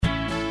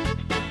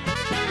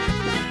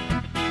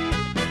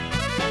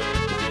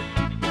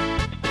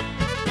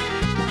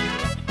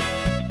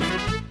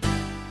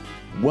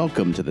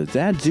Welcome to the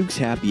Zadzooks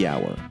Happy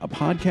Hour, a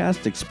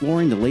podcast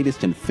exploring the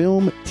latest in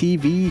film,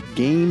 TV,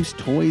 games,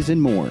 toys,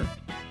 and more.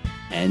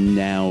 And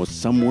now,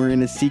 somewhere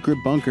in a secret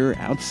bunker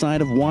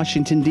outside of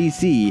Washington,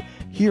 D.C.,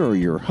 here are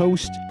your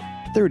hosts,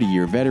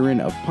 30-year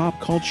veteran of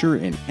pop culture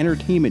and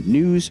entertainment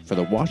news for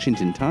the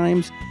Washington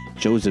Times,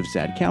 Joseph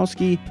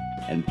Zadkowski,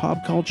 and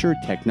pop culture,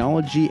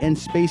 technology, and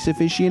space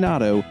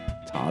aficionado,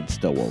 Todd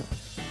Stowell.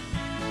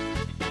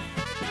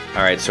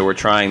 All right, so we're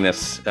trying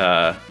this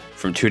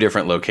from two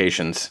different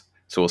locations,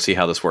 so we'll see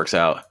how this works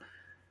out.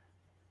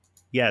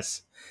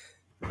 Yes.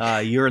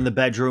 You're in the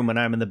bedroom and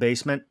I'm in the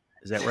basement.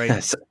 Is that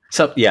right?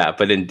 So yeah,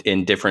 but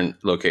in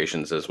different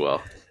locations as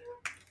well.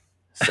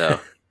 So,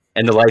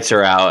 and the lights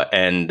are out,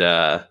 and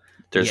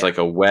there's like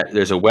a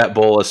wet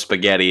bowl of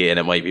spaghetti, and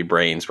it might be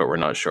brains, but we're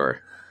not sure.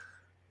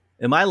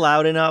 Am I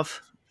loud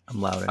enough?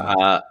 I'm loud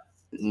enough.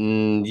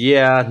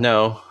 Yeah,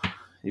 no.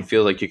 You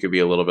feel like you could be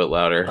a little bit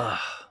louder.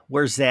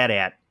 Where's that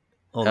at?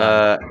 Hold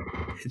on.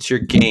 It's your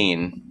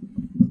gain.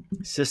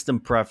 System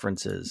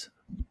preferences.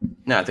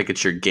 No, I think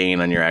it's your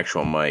gain on your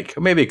actual mic.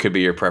 Or maybe it could be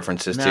your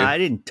preferences too. No, I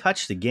didn't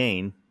touch the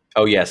gain.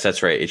 Oh, yes,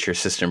 that's right. It's your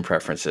system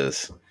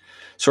preferences.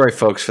 Sorry,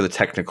 folks, for the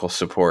technical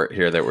support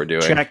here that we're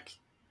doing.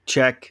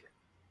 Check.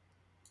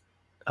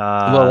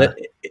 Well,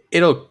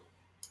 it'll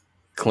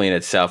clean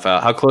itself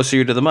out. How close are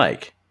you to the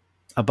mic?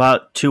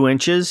 About 2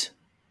 inches.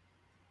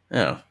 Oh.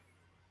 Well,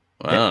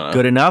 I don't know.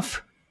 Good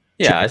enough?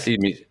 Yeah, I see.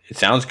 It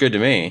sounds good to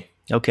me.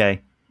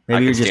 Okay.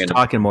 Maybe you're just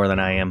talking more than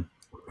I am.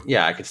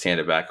 Yeah, I could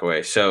stand it back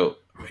away. So,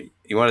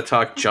 you want to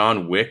talk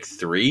John Wick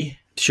 3?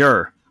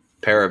 Sure.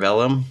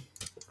 Parabellum?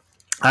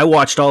 I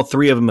watched all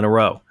 3 of them in a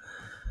row.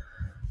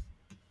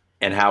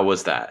 And how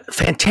was that?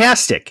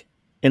 Fantastic.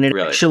 And it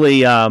really?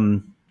 Actually,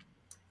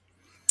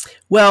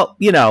 well,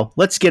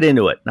 let's get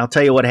into it. And I'll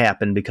tell you what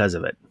happened because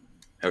of it.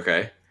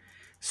 Okay.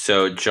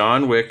 So,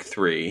 John Wick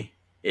 3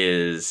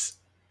 is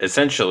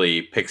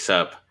essentially picks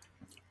up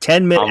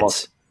 10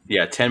 minutes.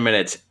 10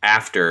 minutes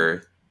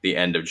after the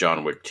end of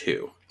John Wick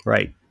 2.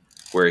 Right.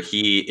 Where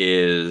he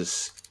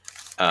is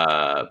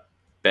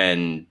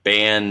been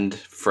banned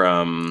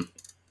from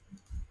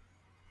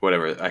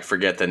whatever. I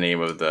forget the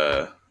name of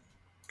the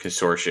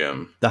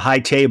consortium. The High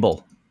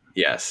Table.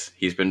 Yes.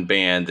 He's been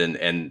banned,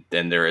 and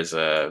then there is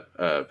a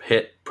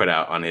hit put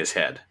out on his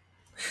head.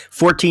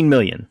 14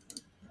 million.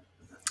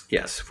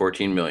 Yes,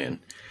 14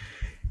 million.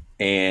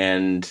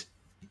 And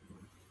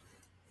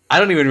I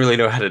don't even really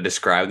know how to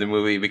describe the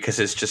movie because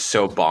it's just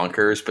so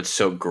bonkers, but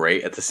so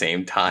great at the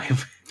same time.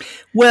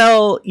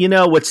 Well,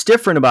 what's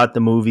different about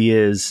the movie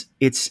is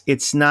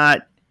it's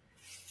not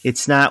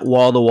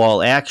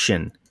wall-to-wall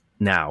action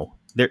now.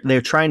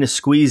 They're trying to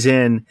squeeze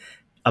in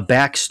a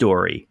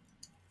backstory.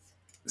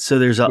 So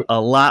there's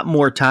a lot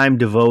more time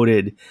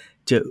devoted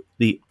to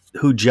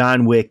who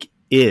John Wick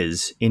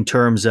is in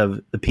terms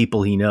of the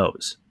people he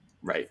knows.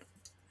 Right.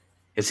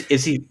 Is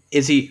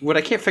he what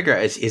I can't figure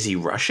out is he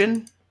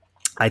Russian?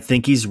 I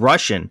think he's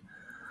Russian.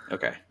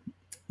 Okay.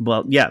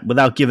 Well, yeah,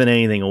 without giving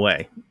anything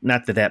away.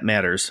 Not that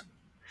matters.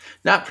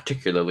 Not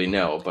particularly,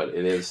 no, but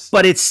it is.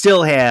 But it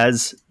still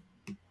has,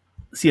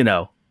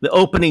 the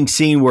opening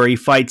scene where he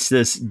fights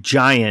this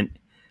giant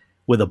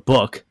with a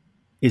book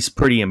is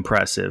pretty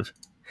impressive.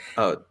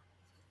 Oh,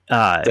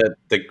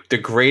 the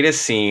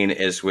greatest scene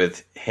is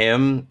with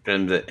him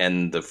and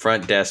the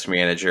front desk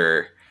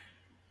manager.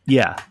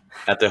 Yeah.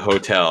 At the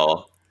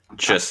hotel.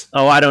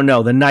 I don't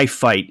know. The knife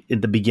fight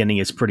at the beginning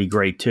is pretty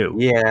great too.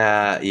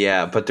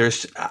 Yeah, but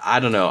I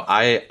don't know.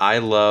 I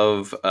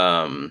love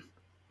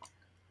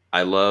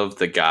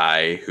the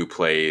guy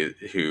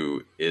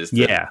who is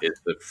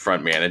the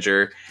front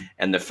manager,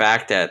 and the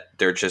fact that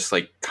they're just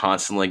like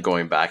constantly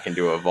going back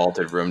into a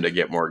vaulted room to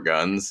get more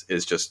guns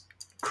is just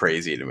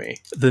crazy to me.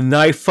 The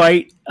knife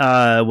fight,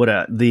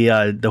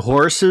 the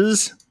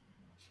horses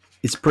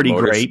is pretty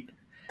great.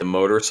 The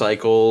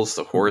motorcycles,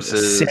 the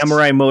horses,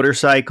 samurai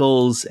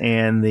motorcycles,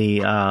 and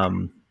the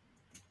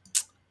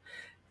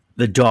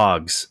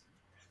dogs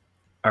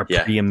are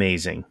pretty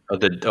amazing.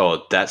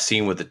 That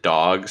scene with the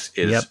dogs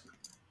is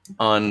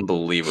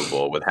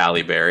unbelievable with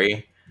Halle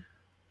Berry.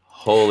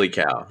 Holy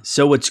cow!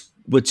 So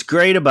what's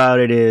great about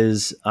it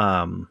is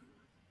when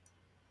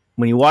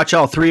you watch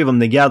all 3 of them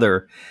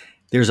together,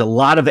 there's a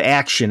lot of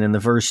action in the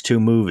first 2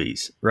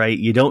 movies, right?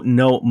 You don't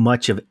know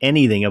much of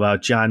anything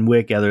about John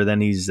Wick other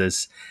than he's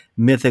this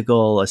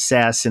mythical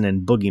assassin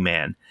and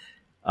boogeyman.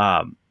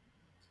 The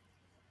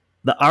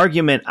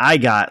argument I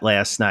got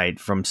last night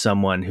from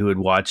someone who had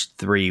watched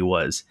 3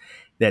 was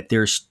that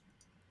there's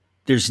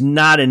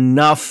not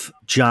enough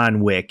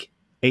John Wick.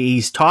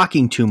 He's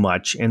talking too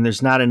much, and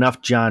there's not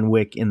enough John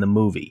Wick in the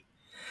movie.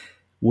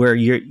 Where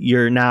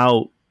you're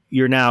now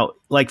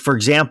like, for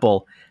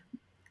example,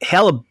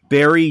 Halle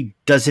Berry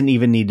doesn't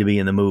even need to be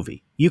in the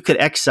movie. You could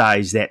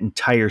excise that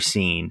entire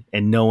scene,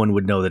 and no one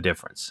would know the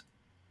difference.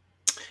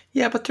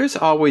 Yeah, but there's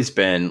always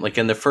been, like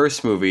in the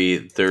first movie,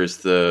 there's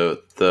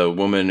the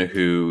woman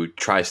who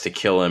tries to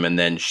kill him and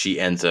then she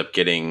ends up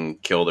getting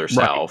killed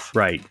herself.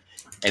 Right.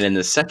 And in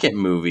the second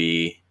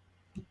movie,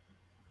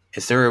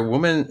 Is there a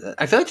woman?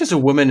 I feel like there's a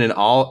woman in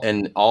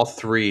all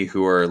three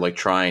who are like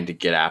trying to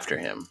get after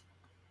him.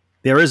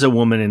 There is a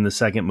woman in the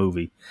second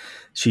movie.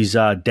 She's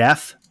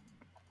deaf.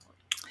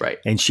 Right.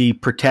 And she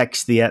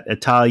protects the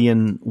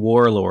Italian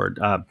warlord,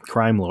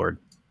 crime lord.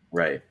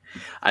 Right.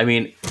 I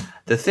mean,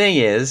 the thing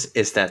is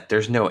that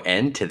there's no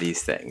end to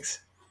these things.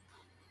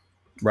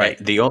 Right.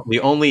 The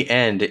only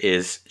end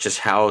is just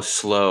how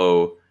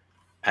slow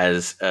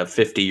as a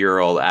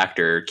 50-year-old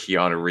actor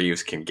Keanu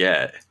Reeves can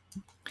get.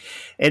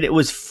 And it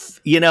was,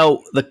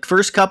 the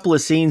first couple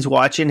of scenes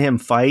watching him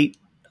fight,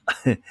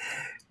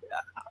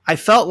 I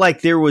felt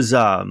like there was,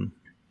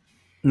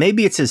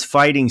 maybe it's his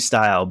fighting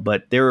style,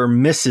 but there were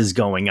misses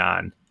going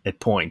on at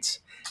points.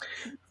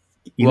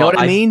 You know what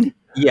I mean?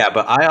 Yeah,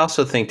 but I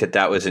also think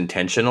that was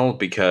intentional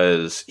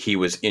because he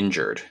was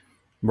injured.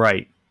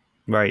 Right.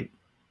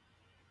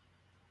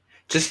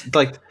 Just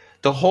like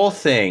the whole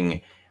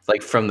thing,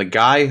 like from the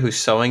guy who's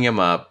sewing him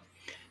up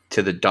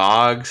to the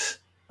dogs,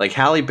 like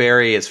Halle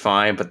Berry is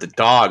fine, but the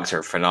dogs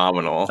are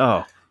phenomenal.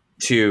 Oh.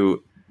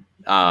 To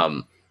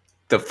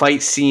the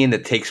fight scene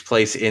that takes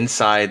place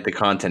inside the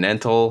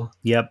Continental.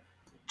 Yep.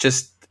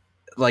 Just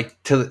like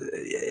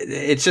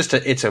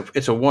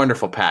it's a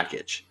wonderful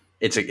package.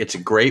 It's a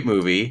great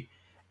movie,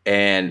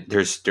 and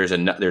there's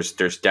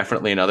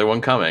definitely another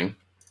one coming.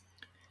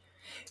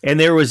 And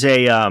there was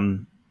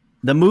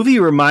the movie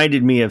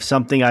reminded me of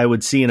something I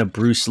would see in a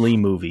Bruce Lee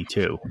movie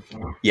too.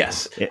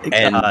 Yes,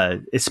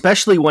 and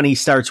especially when he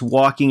starts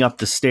walking up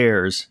the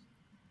stairs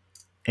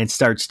and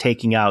starts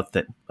taking out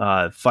the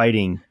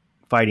fighting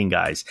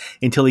guys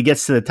until he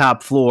gets to the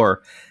top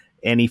floor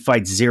and he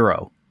fights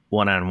Zero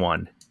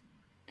 1-on-1,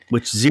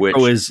 which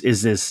Zero is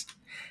this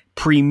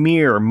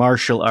premier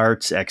martial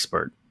arts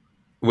expert.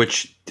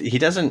 Which he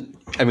doesn't.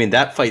 I mean,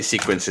 that fight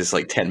sequence is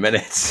like 10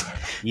 minutes.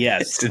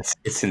 Yes,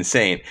 it's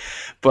insane.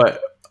 But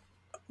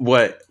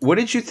what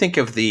did you think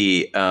of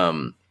the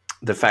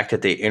fact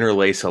that they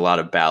interlace a lot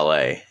of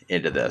ballet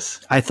into this?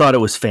 I thought it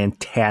was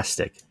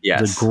fantastic.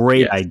 Yes, it's a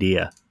great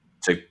idea.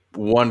 It's a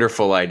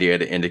wonderful idea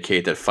to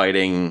indicate that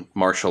fighting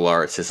martial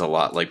arts is a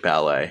lot like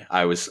ballet.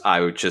 I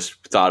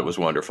just thought it was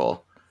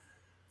wonderful.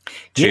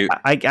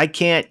 I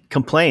can't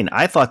complain.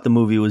 I thought the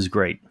movie was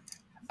great.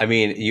 I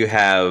mean, you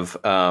have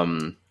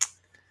like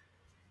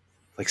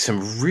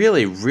some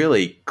really,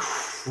 really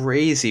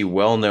crazy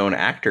well-known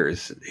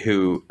actors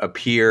who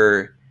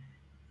appear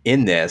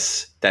in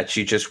this that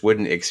you just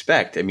wouldn't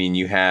expect. I mean,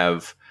 you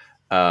have,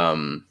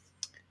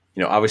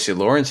 obviously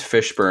Lawrence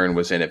Fishburne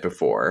was in it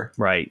before.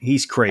 Right.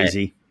 He's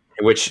crazy.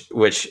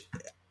 The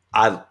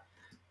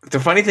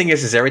funny thing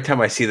is every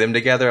time I see them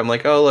together, I'm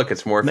like, oh, look,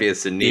 it's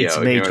Morpheus and Neo. It's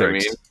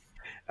Matrix. You know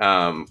what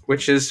I mean?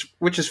 Which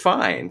is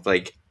fine.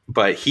 Like,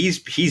 but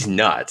he's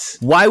nuts.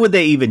 Why would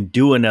they even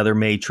do another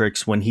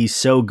Matrix when he's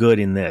so good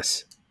in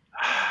this?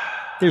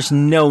 There's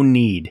no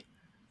need.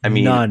 I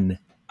mean, none.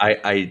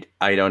 I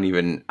don't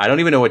even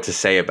know what to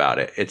say about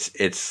it.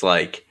 It's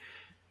like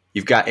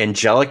you've got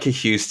Angelica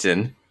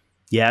Houston.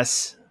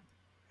 Yes.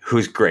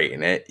 Who's great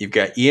in it. You've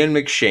got Ian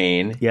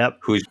McShane. Yep.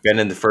 Who's been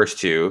in the first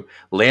two.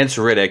 Lance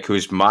Reddick,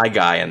 who's my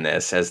guy in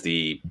this as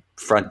the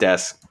front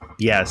desk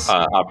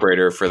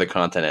operator for the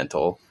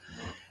Continental.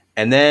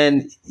 And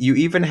then you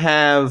even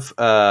have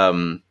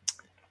the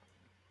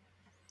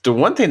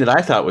one thing that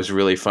I thought was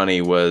really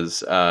funny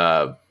was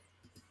what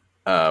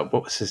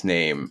was his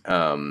name?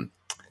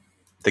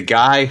 The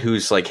guy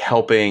who's like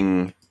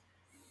helping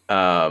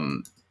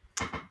Lawrence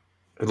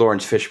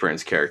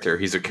Fishburne's character.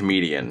 He's a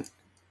comedian.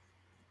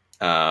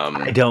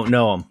 I don't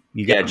know him.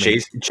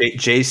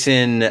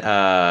 Jason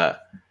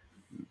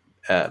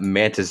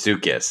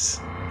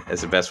Mantzoukas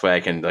is the best way I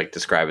can like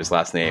describe his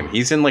last name.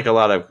 He's in like a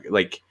lot of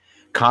like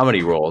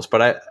comedy roles,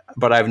 but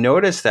I've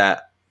noticed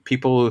that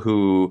people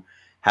who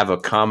have a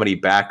comedy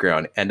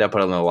background end up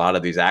in a lot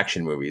of these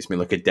action movies. I mean,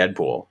 look at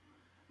Deadpool.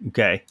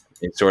 Okay.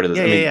 It's sort of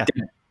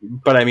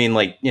but I mean,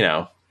 like,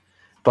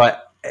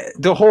 but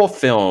the whole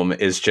film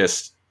is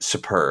just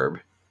superb.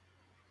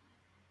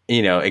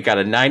 It got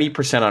a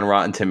 90% on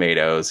Rotten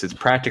Tomatoes. It's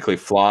practically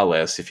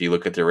flawless if you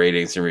look at the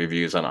ratings and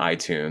reviews on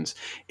iTunes.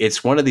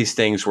 It's one of these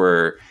things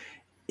where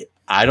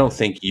I don't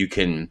think you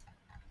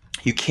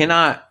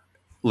cannot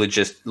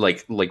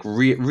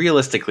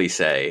realistically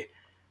say,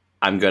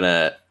 I'm going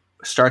to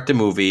start the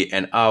movie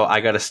and, I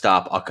got to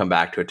stop. I'll come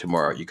back to it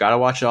tomorrow. You got to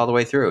watch it all the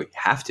way through. You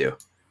have to.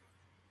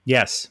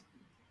 Yes.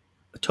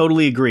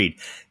 Totally agreed.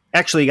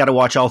 Actually, you got to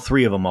watch all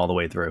three of them all the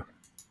way through.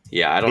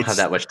 Yeah, I don't have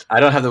that much. I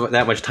don't have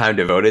that much time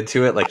devoted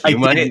to it, like you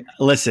might.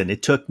 Listen,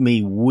 it took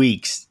me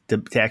weeks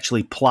to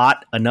actually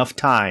plot enough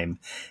time,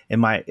 and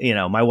my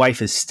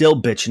wife is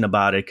still bitching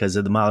about it because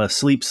of the amount of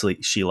sleep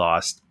she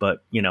lost.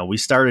 But we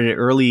started it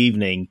early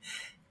evening,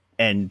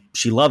 and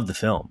she loved the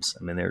films.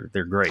 I mean,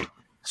 they're great.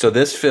 So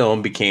this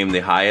film became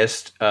the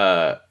highest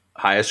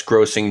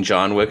grossing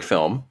John Wick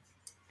film.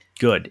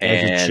 Good,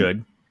 as it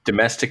should.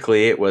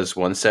 Domestically, it was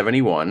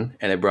 171,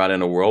 and it brought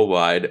in a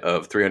worldwide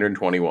of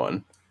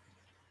 321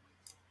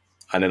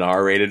 on an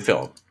R-rated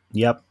film.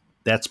 Yep,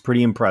 that's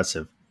pretty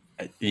impressive.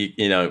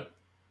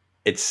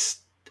 It's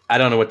I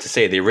don't know what to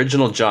say. The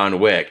original John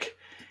Wick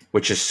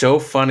which is so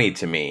funny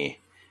to me,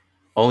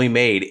 only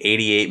made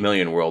 88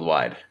 million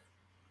worldwide.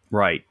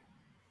 Right.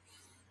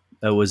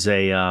 It was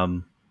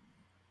a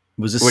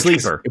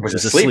sleeper. It was a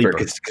sleeper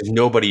because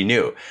nobody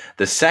knew.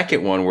 The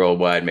second one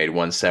worldwide made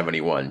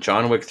 171.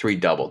 John Wick 3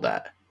 doubled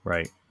that.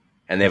 Right.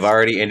 And they've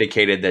already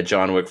indicated that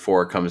John Wick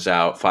 4 comes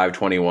out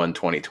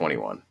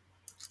 5/21/2021.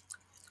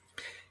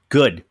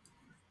 Good.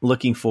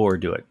 Looking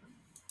forward to it.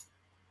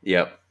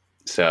 Yep.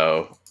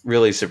 So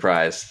really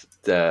surprised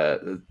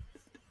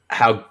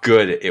how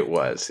good it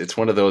was. It's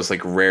one of those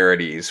like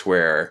rarities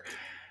where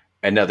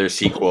another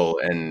sequel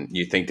and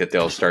you think that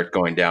they'll start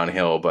going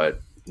downhill,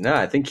 but no,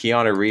 I think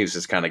Keanu Reeves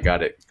has kind of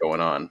got it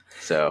going on.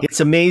 So it's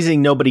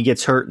amazing nobody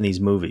gets hurt in these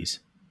movies.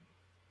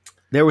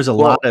 There was a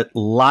lot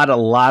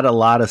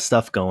of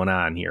stuff going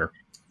on here.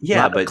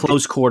 Yeah, but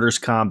close quarters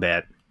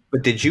combat.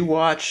 But did you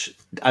watch?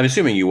 I'm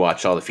assuming you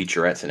watched all the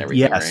featurettes and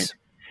everything, yes. Right?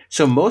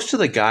 So most of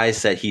the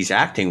guys that he's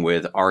acting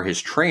with are his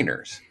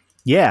trainers.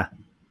 Yeah.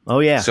 Oh,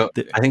 yeah. So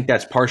I think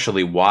that's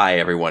partially why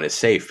everyone is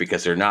safe,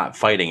 because they're not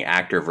fighting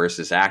actor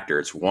versus actor.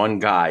 It's one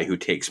guy who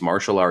takes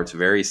martial arts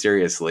very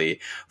seriously,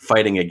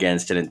 fighting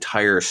against an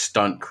entire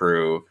stunt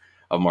crew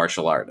of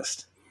martial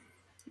artists.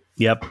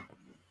 Yep.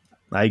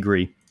 I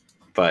agree.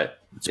 But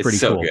it's pretty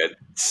so cool. Good.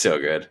 It's so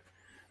good.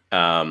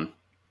 All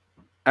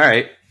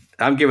right.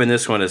 I'm giving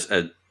this one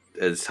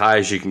as high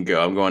as you can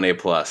go. I'm going A+.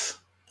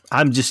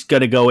 I'm just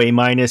going to go A-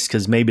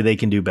 because maybe they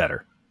can do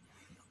better.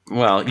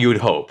 Well, you would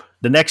hope.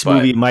 The next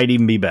movie might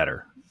even be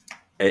better.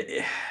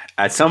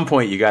 At some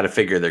point, you got to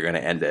figure they're going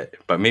to end it,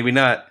 but maybe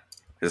not.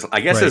 I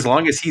guess as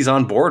long as he's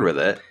on board with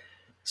it.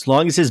 As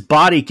long as his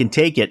body can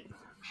take it.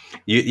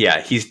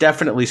 Yeah, he's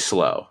definitely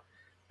slow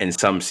in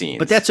some scenes.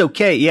 But that's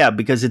okay, yeah,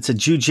 because it's a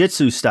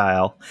jiu-jitsu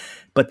style.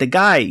 But the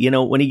guy,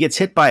 when he gets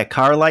hit by a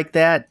car like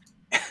that,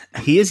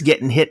 he is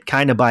getting hit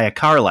kind of by a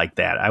car like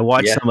that. I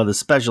watched some of the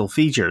special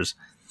features.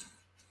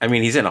 I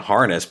mean, he's in a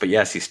harness, but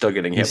yes, he's still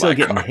getting hit by a car.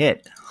 He's still getting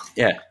hit.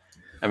 Yeah.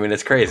 I mean,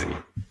 it's crazy.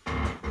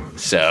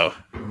 So,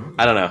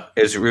 I don't know.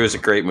 It was a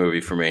great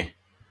movie for me.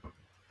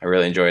 I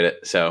really enjoyed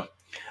it. So,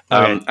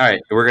 all right,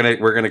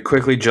 we're gonna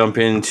quickly jump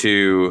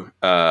into.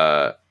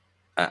 I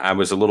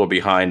was a little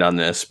behind on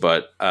this,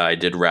 but I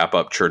did wrap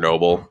up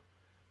Chernobyl,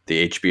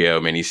 the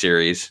HBO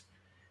miniseries.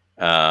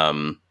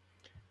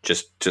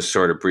 Just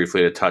sort of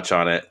briefly to touch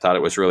on it. Thought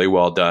it was really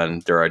well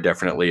done. There are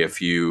definitely a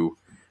few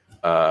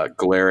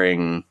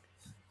glaring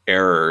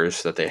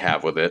errors that they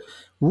have with it.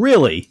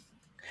 Really?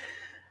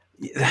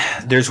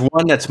 There's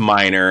one that's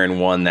minor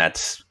and one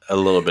that's a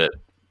little bit.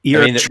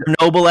 You're a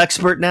Chernobyl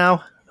expert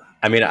now?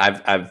 I mean,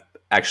 I've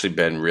actually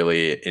been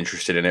really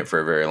interested in it for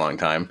a very long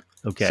time.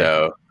 Okay.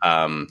 So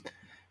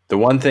the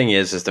one thing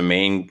is the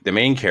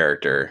main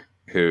character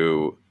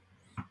who,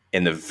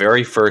 in the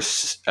very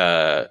first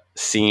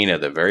scene of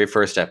the very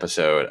first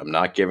episode, I'm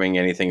not giving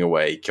anything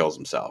away, kills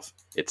himself.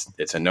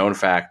 It's a known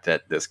fact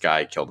that this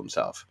guy killed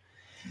himself.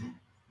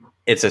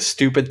 It's a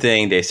stupid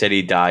thing. They said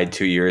he died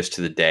 2 years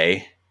to the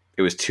day.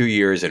 It was 2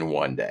 years and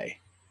 1 day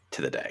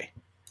to the day.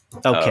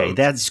 Okay,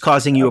 that's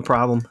causing you a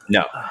problem?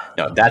 No,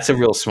 that's a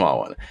real small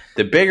one.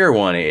 The bigger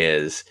one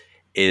is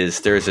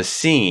there's a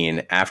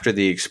scene after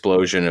the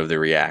explosion of the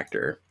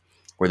reactor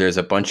where there's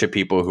a bunch of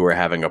people who are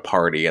having a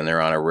party and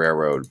they're on a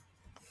railroad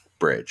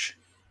bridge.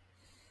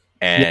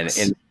 And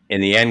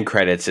in the end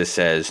credits, it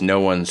says no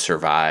one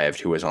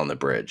survived who was on the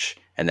bridge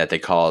and that they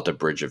call it the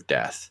Bridge of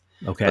Death.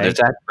 Okay.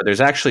 But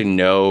there's actually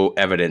no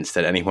evidence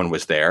that anyone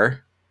was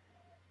there.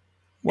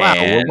 Wow.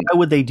 Well, why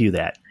would they do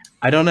that?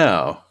 I don't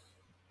know.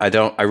 I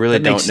really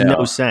don't know. That makes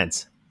no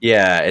sense.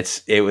 Yeah,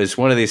 it was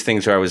one of these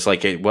things where I was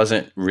like, it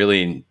wasn't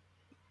really.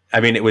 I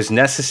mean, it was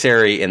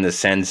necessary in the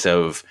sense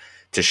of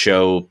to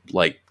show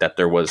like that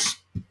there was,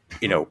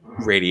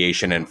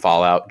 radiation and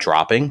fallout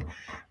dropping,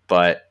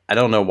 but I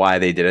don't know why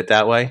they did it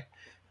that way.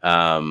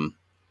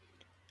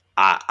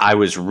 I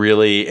was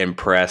really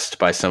impressed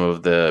by some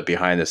of the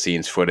behind the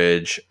scenes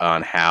footage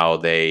on how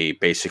they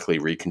basically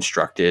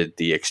reconstructed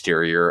the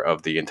exterior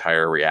of the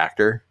entire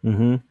reactor.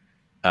 Mm-hmm.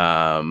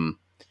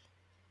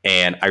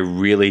 And I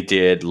really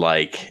did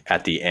like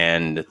at the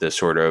end, the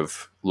sort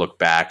of look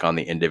back on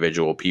the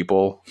individual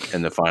people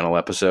in the final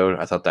episode.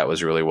 I thought that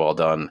was really well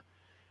done.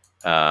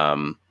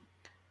 And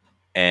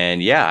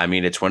yeah, I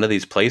mean, it's one of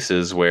these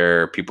places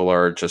where people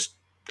are just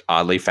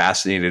oddly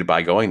fascinated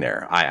by going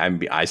there.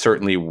 I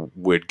certainly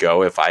would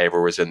go if I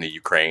ever was in the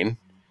Ukraine,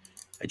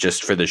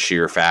 just for the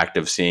sheer fact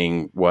of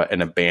seeing what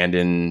an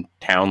abandoned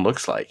town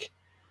looks like.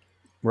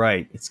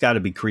 Right. It's got to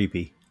be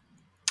creepy.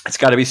 It's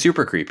got to be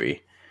super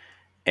creepy.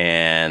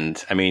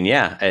 And I mean,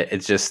 yeah,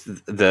 it's just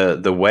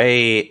the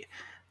way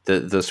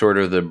the sort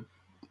of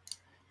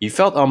you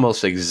felt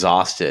almost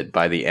exhausted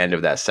by the end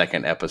of that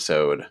second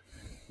episode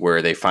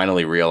where they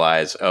finally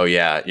realize, oh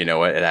yeah, you know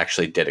what? It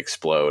actually did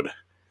explode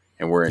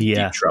and we're in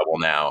deep trouble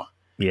now.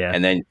 Yeah.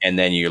 And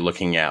then you're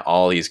looking at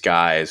all these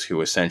guys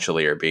who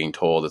essentially are being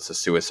told it's a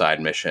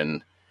suicide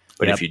mission.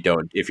 But if you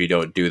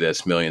don't do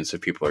this, millions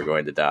of people are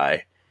going to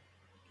die.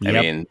 I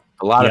mean,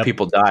 a lot of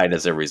people died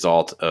as a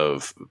result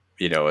of,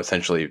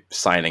 essentially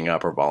signing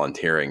up or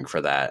volunteering for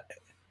that.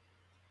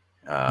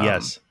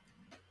 Yes.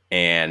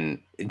 and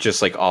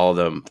just like all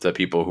of the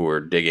people who were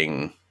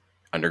digging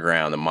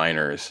underground, the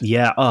miners.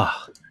 Yeah. Oh,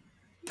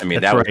 I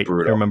mean, that was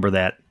brutal. I remember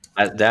that.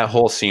 That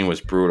whole scene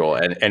was brutal.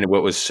 And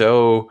what was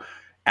so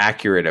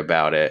accurate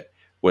about it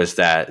was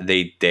that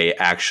they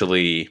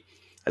actually,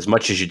 as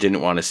much as you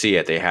didn't want to see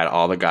it, they had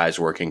all the guys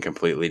working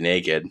completely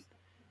naked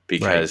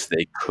because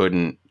they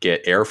couldn't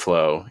get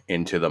airflow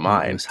into the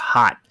mine. It was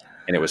hot.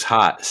 And it was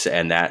hot,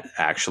 and that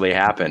actually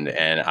happened.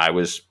 And I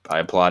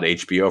applaud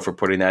HBO for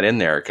putting that in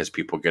there because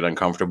people get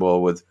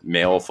uncomfortable with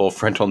male full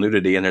frontal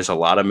nudity, and there's a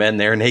lot of men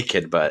there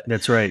naked. But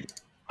that's right.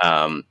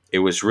 It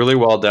was really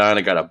well done.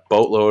 I got a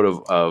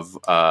boatload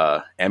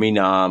of Emmy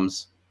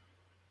noms.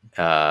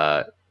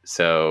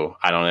 So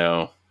I don't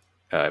know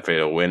if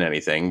it'll win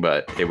anything,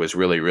 but it was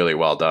really, really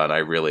well done. I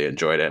really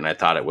enjoyed it, and I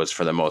thought it was,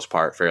 for the most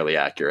part, fairly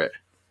accurate.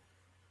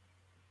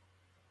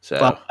 So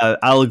well,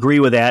 I'll agree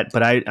with that,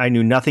 but I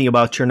knew nothing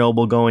about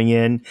Chernobyl going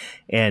in,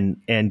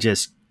 and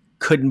just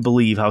couldn't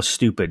believe how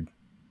stupid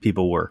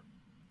people were.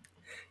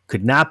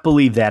 Could not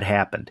believe that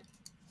happened.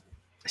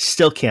 I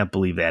still can't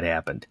believe that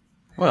happened.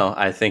 Well,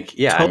 I think,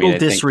 total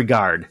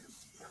disregard.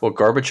 Well,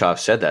 Gorbachev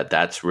said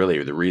that's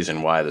really the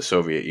reason why the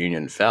Soviet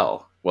Union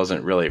fell. It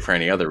wasn't really for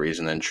any other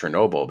reason than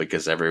Chernobyl,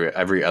 because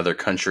every other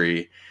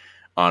country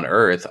on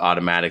Earth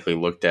automatically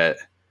looked at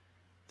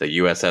the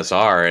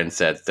USSR and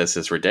said, this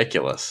is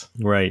ridiculous.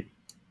 Right.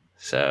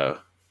 So,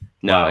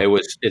 no, wow.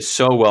 It's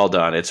so well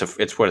done. It's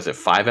what is it,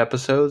 5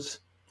 episodes?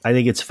 I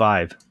think it's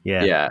 5.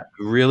 Yeah. Yeah.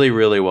 Really,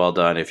 really well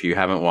done. If you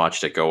haven't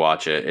watched it, go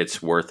watch it.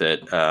 It's worth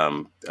it.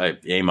 A-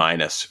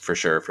 for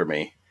sure for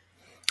me.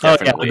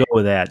 Definitely. Oh, yeah, I'll go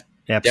with that.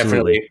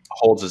 Absolutely. Definitely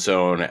holds its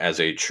own as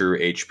a true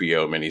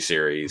HBO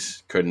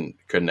miniseries. Couldn't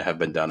have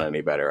been done any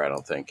better, I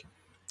don't think.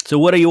 So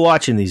what are you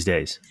watching these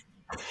days?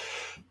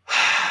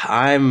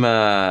 I'm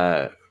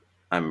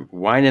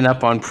winding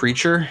up on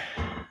Preacher.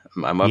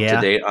 I'm up to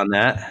date on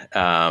that.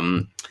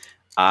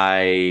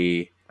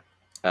 I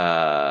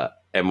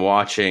am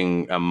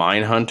watching a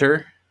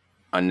Mindhunter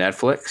on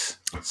Netflix,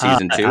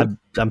 season 2.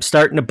 I'm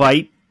starting to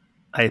bite.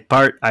 I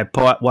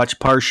watched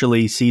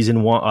partially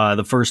season 1,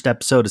 the first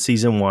episode of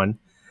season 1.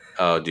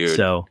 Oh, dude!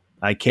 So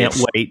I can't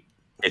wait.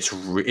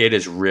 It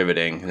is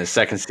riveting. The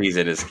second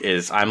season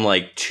is I'm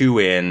like 2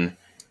 in.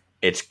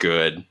 It's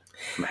good.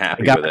 I'm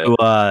happy with it.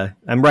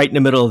 I'm right in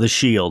the middle of The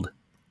Shield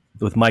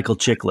with Michael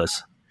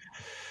Chiklis.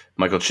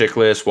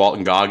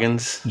 Walton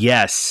Goggins.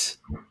 Yes.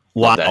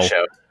 Love that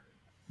show.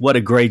 What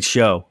a great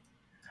show.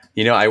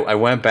 You know, I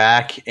went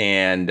back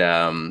and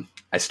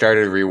I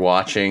started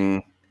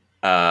rewatching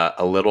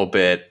a little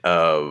bit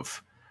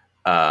of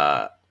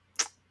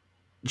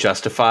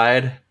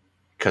Justified,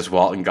 because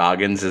Walton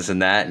Goggins is in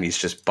that and he's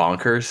just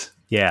bonkers.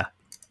 Yeah.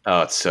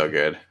 Oh, it's so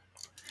good.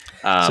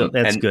 So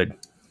that's good.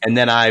 And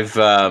then I've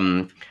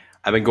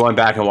been going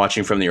back and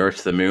watching From the Earth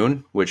to the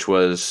Moon, which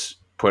was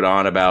put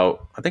on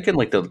about, I think in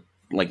like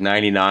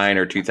 99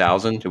 or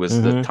 2000. It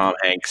was the Tom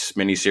Hanks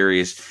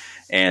miniseries,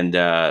 and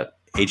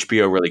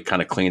HBO really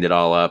kind of cleaned it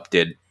all up.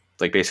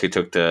 Basically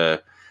took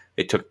the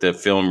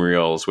film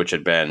reels, which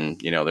had been,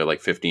 they're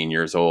like 15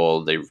 years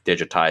old. They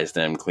digitized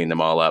them, cleaned them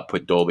all up,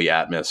 put Dolby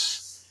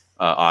Atmos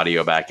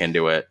audio back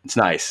into it. It's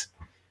nice.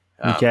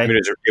 Okay. I mean,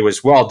 it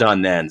was well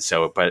done then.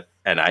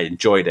 And I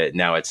enjoyed it.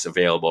 Now it's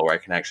available where I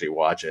can actually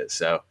watch it.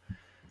 So,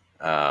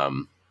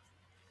 and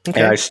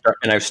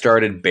I've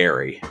started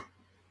Barry.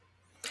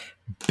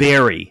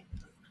 Barry.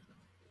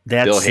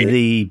 That's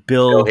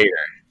Bill Hader.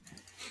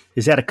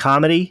 Is that a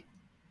comedy?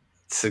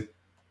 It's a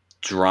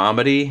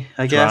dramedy,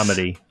 I guess.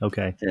 Dramedy.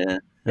 Okay. Yeah.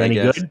 Any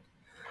good?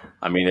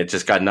 I mean, it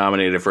just got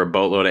nominated for a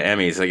boatload of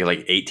Emmys,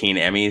 like 18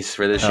 Emmys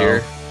for this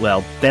year.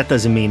 Well, that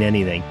doesn't mean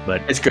anything,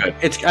 but it's good.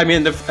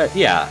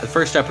 The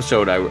first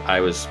episode I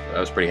was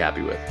pretty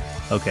happy with.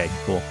 Okay,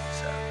 cool.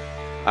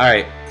 All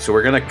right, so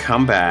we're gonna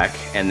come back,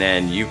 and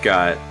then you've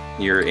got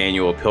your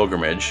annual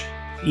pilgrimage.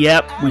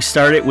 Yep, we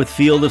started with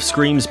Field of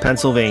Screams,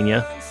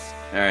 Pennsylvania.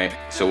 All right,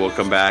 so we'll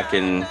come back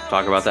and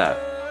talk about that.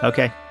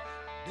 Okay.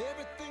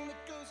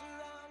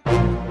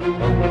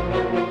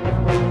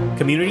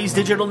 Communities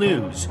Digital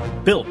News,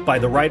 built by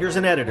the writers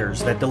and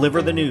editors that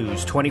deliver the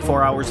news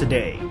 24 hours a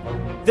day.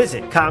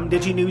 Visit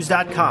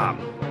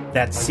comdiginews.com.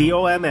 That's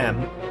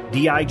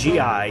COMMDIGI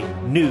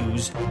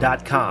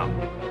news.com.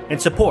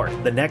 And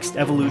support the next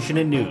evolution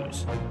in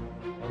news.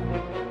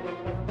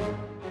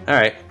 All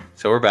right,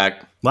 so we're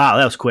back. Wow,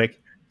 that was quick.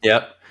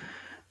 Yep.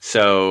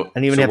 So I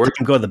didn't even have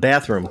to go to the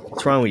bathroom.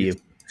 What's wrong with you?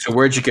 So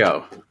where'd you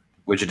go?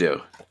 What'd you do?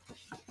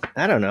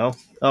 I don't know.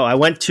 Oh, I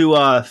went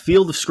to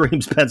Field of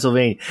Screams,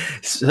 Pennsylvania.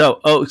 So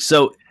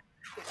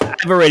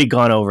I've already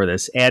gone over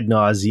this ad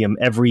nauseum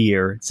every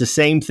year. It's the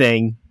same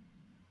thing,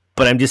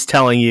 but I'm just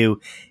telling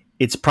you,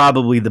 it's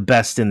probably the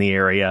best in the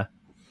area.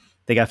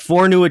 They got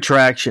 4 new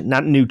attractions,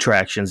 not new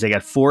attractions. They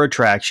got 4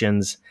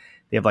 attractions.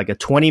 They have like a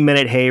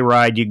 20-minute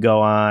hayride you go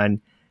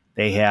on.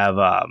 They have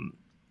a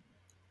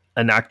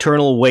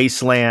nocturnal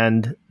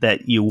wasteland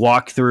that you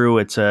walk through.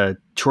 It's a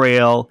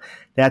trail.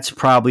 That's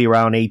probably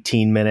around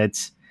 18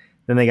 minutes.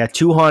 Then they got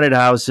 2 haunted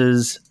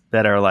houses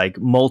that are like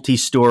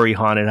multi-story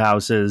haunted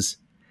houses.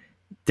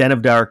 Den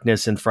of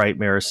Darkness and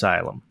Frightmare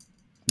Asylum.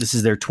 This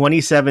is their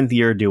 27th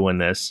year doing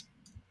this.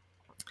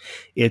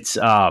 It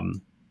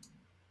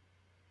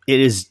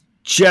is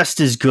just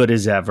as good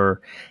as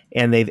ever,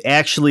 and they've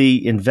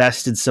actually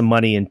invested some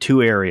money in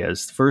two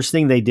areas. The first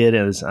thing they did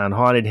is on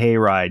Haunted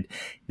Hayride,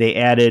 they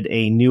added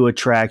a new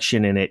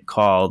attraction in it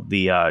called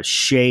the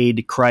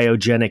Shade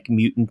Cryogenic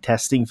Mutant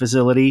Testing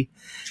Facility.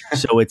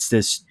 So it's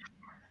this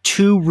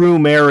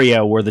 2-room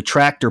area where the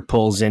tractor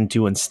pulls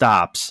into and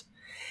stops.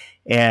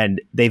 And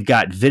they've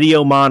got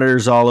video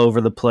monitors all over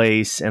the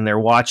place, and they're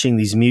watching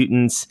these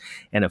mutants.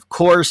 And of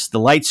course, the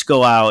lights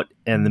go out,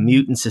 and the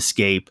mutants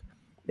escape,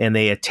 and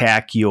they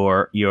attack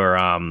your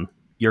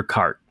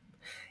cart.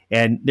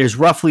 And there's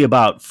roughly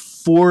about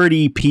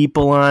 40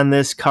 people on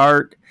this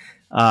cart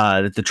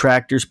that the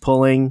tractor's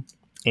pulling,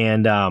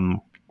 and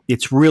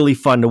it's really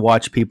fun to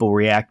watch people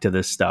react to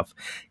this stuff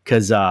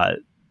because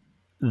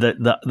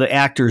the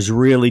actors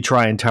really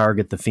try and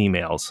target the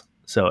females.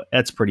 So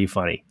that's pretty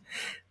funny.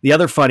 The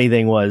other funny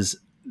thing was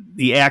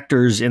the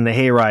actors in the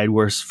hayride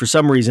were, for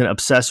some reason,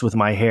 obsessed with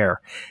my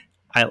hair.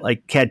 I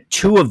had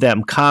 2 of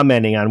them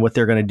commenting on what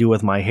they're going to do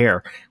with my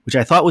hair, which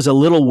I thought was a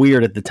little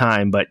weird at the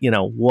time, but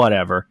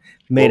whatever.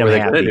 Made them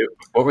happy.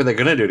 What were they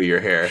going to do to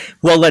your hair?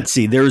 Well, let's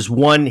see. There's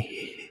one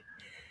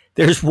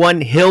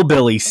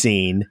hillbilly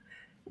scene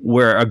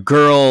where a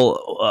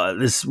girl,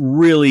 this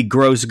really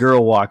gross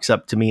girl, walks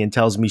up to me and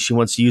tells me she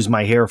wants to use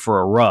my hair for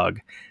a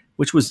rug,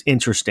 which was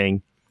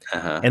interesting.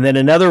 Uh-huh. And then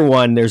another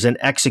one, there's an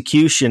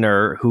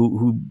executioner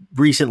who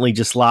recently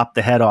just lopped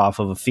the head off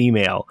of a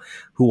female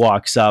who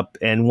walks up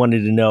and wanted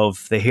to know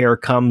if the hair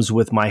comes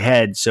with my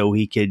head so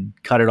he could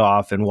cut it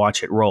off and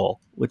watch it roll,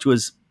 which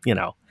was,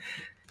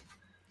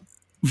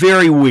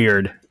 very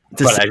weird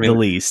to say the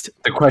least.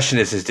 The question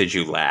is did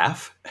you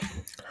laugh?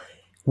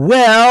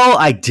 Well,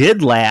 I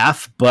did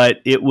laugh, but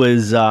it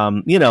was,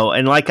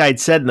 and like I'd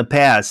said in the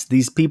past,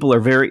 these people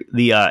are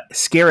the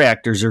scare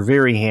actors are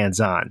very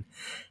hands-on.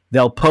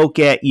 They'll poke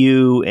at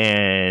you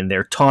and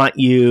they'll taunt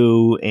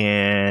you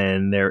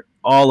and they're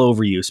all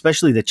over you,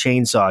 especially the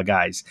chainsaw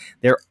guys.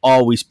 They're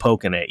always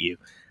poking at you.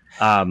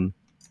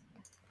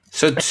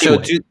 So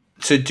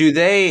do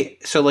they,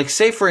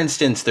 say for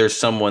instance, there's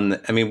someone,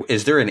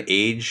 is there an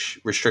age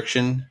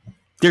restriction?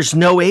 There's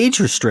no age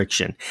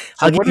restriction.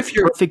 So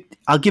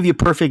I'll give you a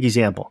perfect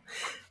example.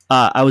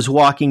 I was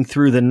walking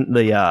through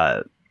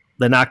the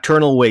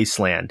Nocturnal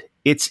Wasteland.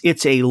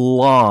 It's a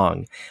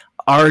long,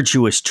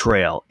 arduous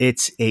trail.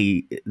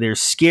 There's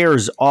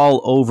scares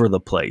all over the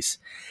place.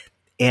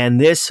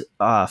 And this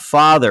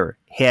father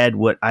had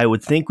what I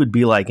would think would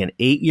be like an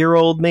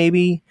 8-year-old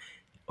maybe,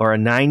 or a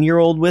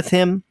 9-year-old with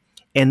him.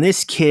 And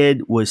this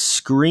kid was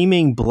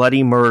screaming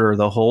bloody murder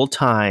the whole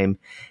time,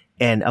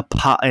 and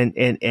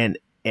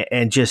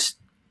just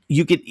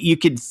you could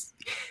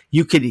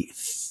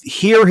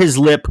hear his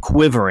lip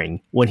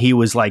quivering when he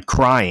was like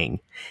crying,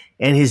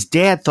 and his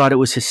dad thought it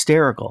was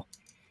hysterical.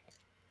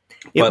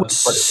 It was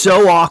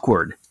so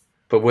awkward.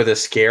 But were the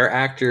scare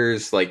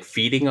actors like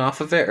feeding off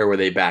of it, or were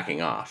they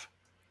backing off?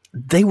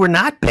 They were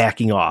not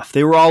backing off.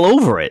 They were all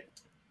over it.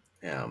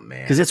 Oh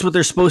man, because that's what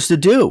they're supposed to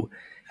do.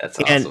 That's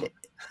awesome.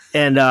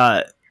 And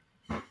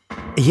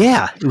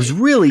yeah, it was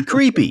really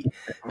creepy.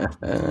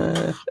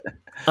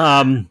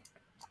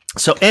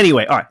 So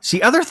anyway, all right. So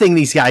the other thing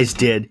these guys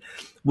did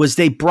was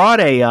they brought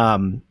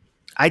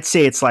I'd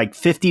say it's like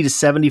 50 to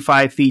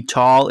 75 feet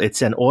tall.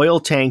 It's an oil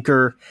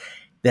tanker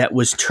that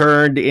was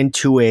turned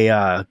into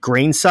a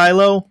grain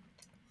silo.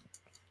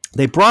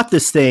 They brought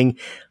this thing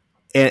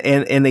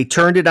and they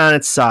turned it on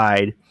its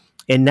side.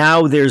 And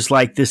now there's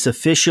like this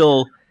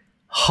official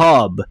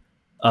hub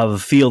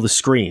of Field of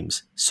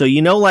Screams. So,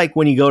 like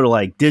when you go to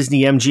like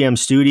Disney MGM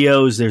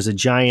Studios, there's a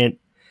giant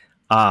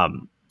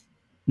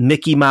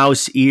Mickey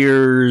Mouse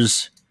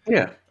ears.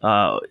 Yeah.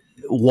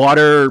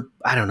 Water.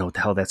 I don't know what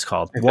the hell that's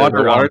called.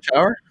 Water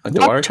tower? Like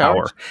the water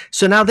tower.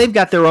 So now they've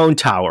got their own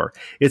tower.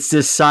 It's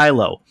this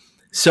silo.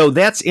 So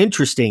that's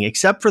interesting,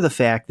 except for the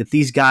fact that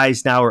these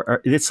guys now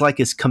it's like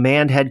his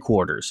command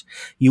headquarters.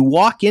 You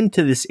walk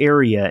into this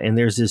area and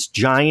there's this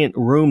giant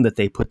room that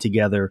they put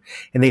together,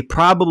 and they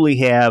probably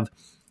have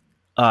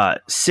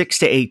 6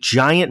 to 8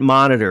 giant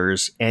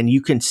monitors, and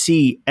you can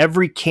see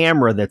every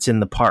camera that's in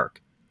the park.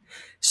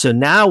 So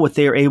now what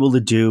they're able to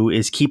do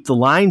is keep the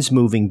lines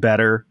moving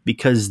better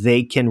because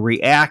they can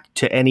react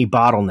to any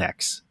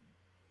bottlenecks.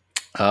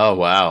 Oh,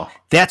 wow.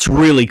 That's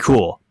really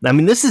cool.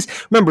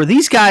 Remember,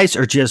 these guys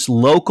are just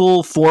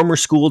local former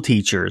school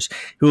teachers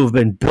who have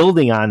been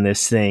building on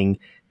this thing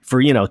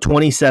for,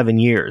 27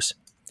 years.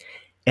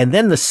 And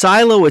then the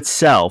silo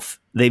itself,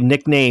 they've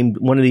nicknamed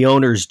one of the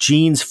owners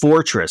Gene's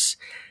Fortress.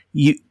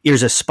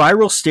 There's a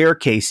spiral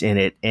staircase in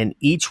it, and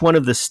each one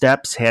of the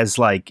steps has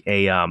like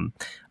a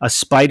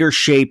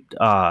spider-shaped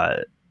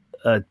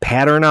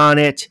pattern on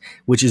it,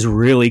 which is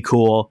really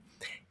cool.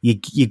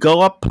 You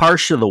go up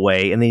partial of the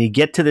way, and then you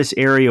get to this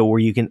area where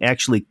you can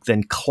actually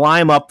then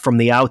climb up from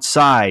the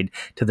outside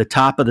to the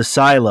top of the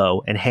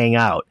silo and hang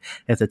out.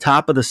 At the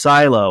top of the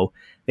silo,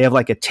 they have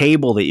like a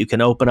table that you can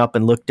open up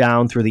and look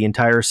down through the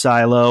entire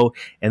silo,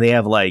 and they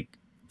have like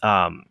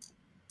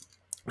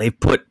They've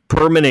put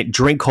permanent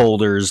drink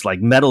holders,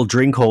 like metal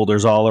drink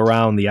holders, all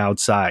around the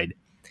outside.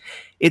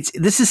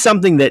 This is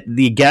something that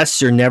the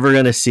guests are never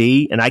going to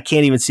see, and I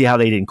can't even see how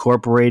they'd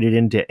incorporate it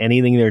into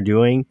anything they're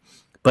doing.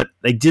 But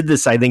they did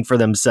this, I think, for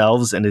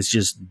themselves, and it's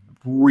just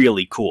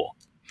really cool.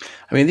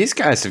 I mean, these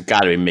guys have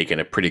got to be making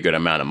a pretty good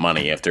amount of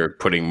money if they're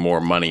putting more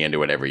money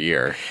into it every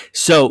year.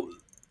 So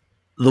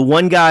the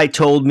one guy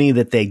told me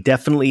that they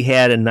definitely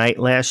had a night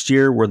last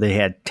year where they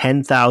had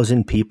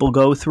 10,000 people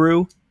go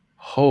through.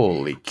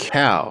 Holy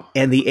cow.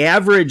 And the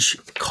average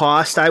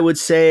cost, I would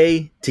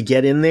say, to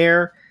get in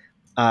there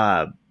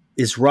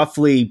is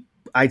roughly,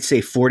 I'd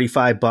say,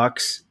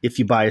 $45 if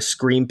you buy a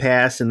Scream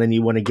Pass and then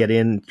you want to get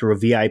in through a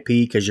VIP,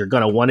 because you're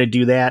going to want to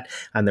do that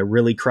on the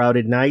really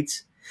crowded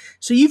nights.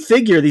 So you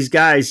figure these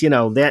guys,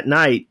 that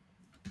night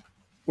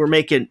we're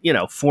making,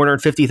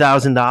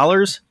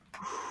 $450,000.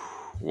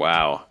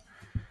 Wow.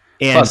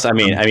 And, plus, I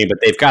mean, but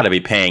they've got to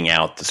be paying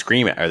out the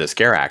the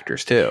scare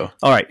actors too.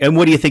 All right, and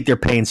what do you think they're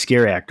paying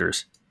scare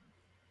actors?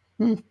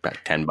 About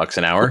 $10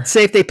 an hour. Let's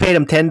say if they paid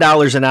them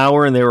 $10 an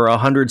hour and there were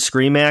 100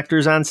 Scream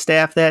actors on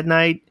staff that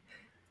night,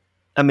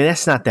 I mean,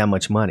 that's not that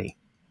much money.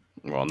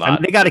 Well,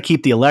 not. They got to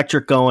keep the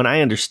electric going.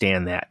 I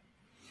understand that.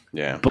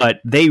 Yeah,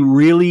 but they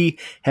really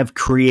have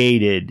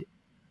created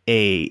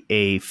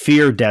a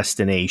fear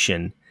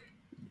destination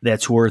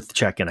that's worth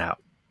checking out.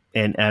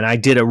 And I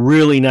did a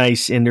really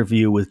nice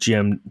interview with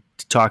Jim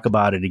to talk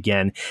about it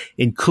again,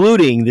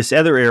 including this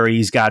other area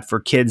he's got for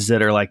kids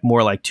that are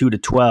more like 2 to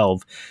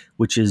 12,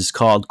 which is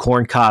called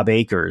Corncob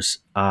Acres,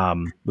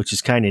 which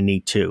is kind of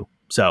neat too.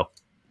 So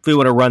if we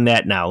want to run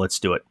that now, let's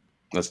do it.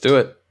 Let's do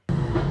it.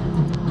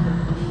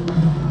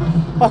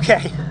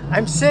 Okay,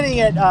 I'm sitting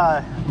at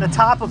the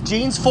top of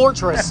Gene's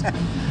Fortress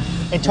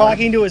and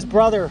talking to his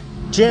brother,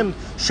 Jim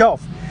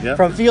Shoaf,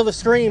 from Field of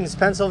Screams,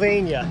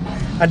 Pennsylvania.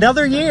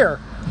 Another year,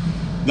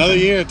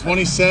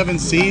 27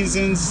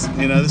 seasons.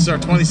 This is our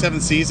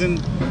 27th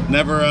season.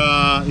 Never,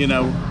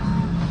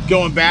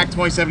 going back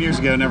 27 years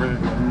ago,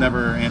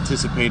 never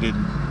anticipated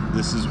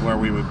this is where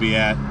we would be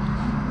at.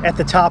 At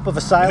the top of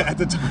a silo? At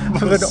the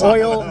top of an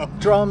oil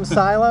drum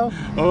silo?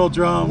 Oil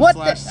drum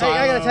 / silo.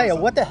 I gotta tell you,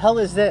 what the hell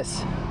is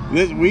this?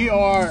 We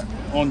are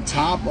on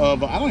top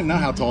of, I don't even know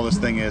how tall this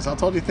thing is. How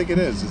tall do you think it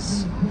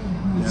is?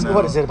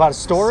 What is it, about a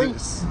story?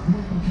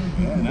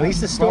 At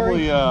least a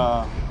story?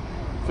 Probably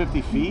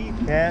 50 feet,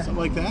 something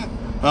like that.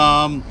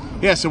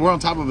 So we're on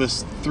top of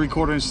this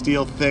 3/4-inch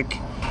steel thick,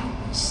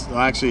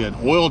 actually an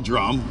oil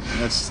drum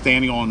that's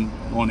standing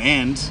on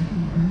end,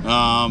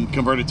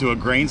 converted to a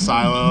grain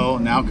silo,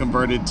 now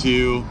converted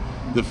to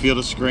the Field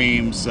of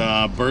Screams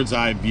bird's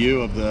eye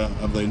view of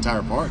the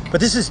entire park. But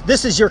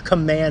this is your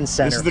command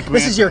center.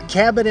 This is your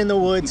cabin in the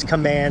woods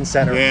command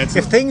center. Yeah,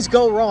 if things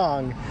go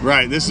wrong,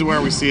 right, this is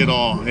where we see it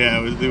all.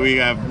 Yeah, we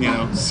have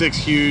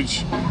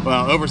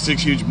over 6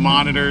 huge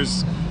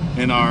monitors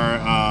in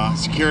our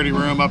security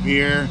room up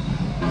here.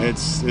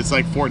 It's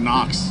like Fort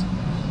Knox. You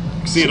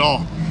can see it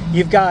all.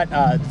 You've got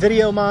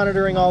video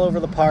monitoring all over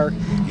the park,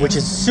 which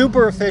is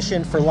super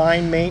efficient for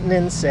line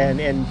maintenance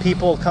and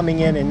people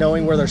coming in and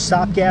knowing where their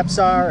stop gaps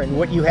are and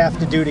what you have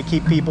to do to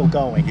keep people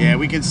going. Yeah,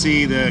 we can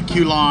see the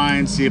queue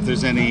lines, see if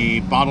there's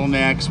any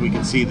bottlenecks. We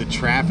can see the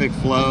traffic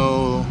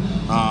flow,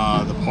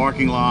 the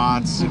parking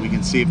lots. We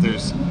can see if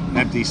there's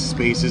empty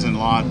spaces in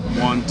lot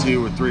 1,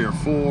 2, or 3, or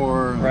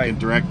 4. Right. We can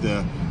direct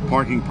the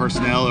parking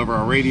personnel over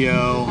our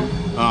radio,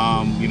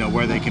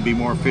 where they can be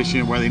more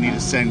efficient, where they need to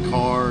send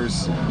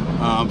cars.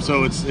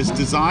 So it's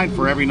designed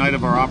for every night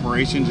of our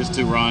operation just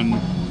to run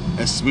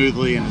as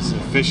smoothly and as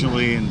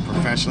efficiently and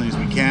professionally as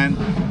we can.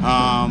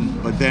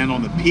 But then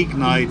on the peak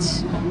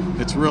nights,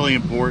 it's really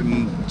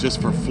important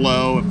just for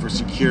flow and for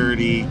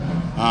security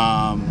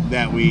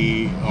that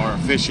we are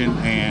efficient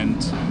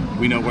and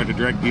we know where to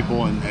direct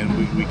people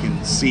and we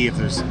can see if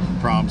there's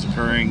problems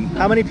occurring.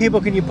 How many people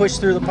can you push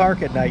through the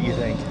park at night, you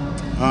think?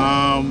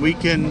 We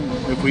can,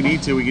 if we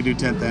need to, we can do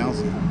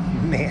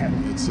 10,000. Man,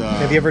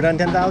 have you ever done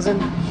 10,000?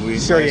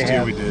 Sure, you have. Last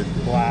year we did.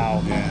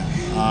 Wow.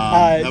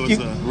 Yeah, that was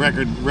a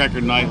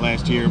record night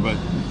last year, but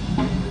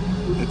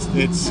it's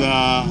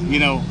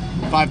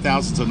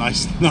 5,000 is a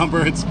nice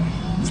number. It's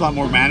a lot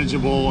more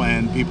manageable,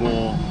 and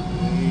people,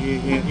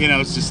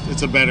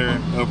 it's a better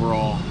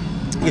overall.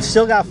 You've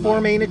still got 4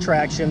 main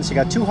attractions. You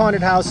got 2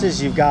 haunted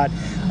houses. You've got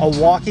a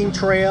walking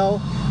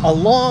trail, a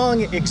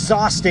long,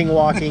 exhausting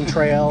walking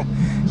trail.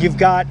 You've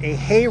got a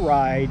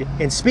hayride.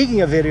 And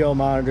speaking of video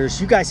monitors,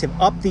 you guys have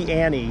upped the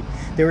ante.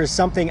 There is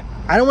something,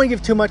 I don't want to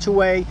give too much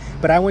away,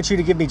 but I want you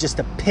to give me just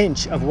a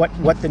pinch of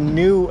what the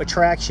new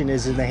attraction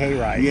is in the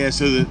hayride. Yeah,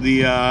 so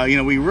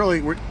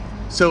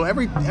so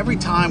every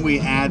time we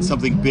add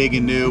something big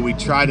and new, we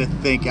try to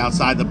think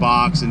outside the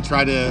box and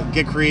try to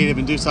get creative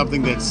and do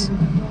something that's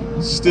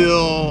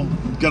still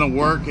gonna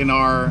work in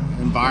our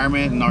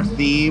environment and our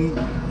theme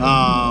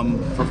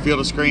for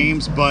Field of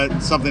Screams, but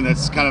something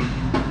that's kind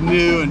of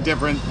new and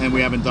different and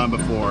we haven't done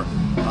before.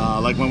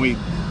 Like when we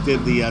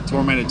did the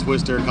Tormented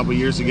Twister a couple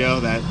years ago.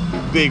 That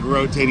big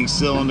rotating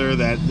cylinder,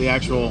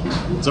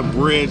 it's a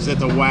bridge that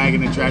the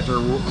wagon and tractor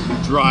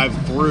drive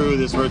through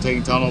this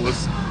rotating tunnel,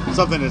 was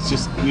something that's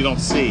just you don't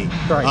see.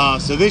 Right.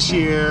 So this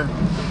year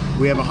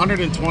we have a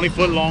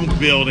 120-foot long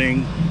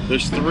building.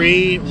 There's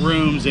 3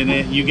 rooms in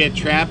it. You get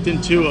trapped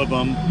in 2 of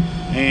them,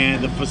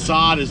 and the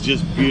facade is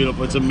just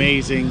beautiful. It's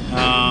amazing.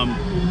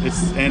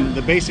 And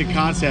the basic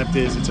concept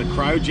is it's a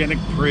cryogenic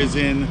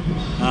prison.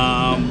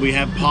 We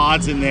have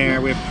pods in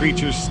there. We have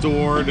creatures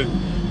stored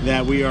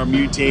that we are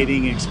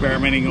mutating,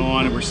 experimenting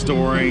on, and we're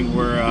storing.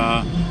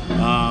 We're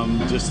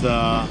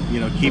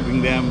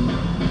keeping them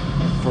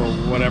for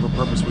whatever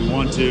purpose we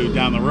want to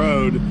down the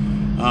road.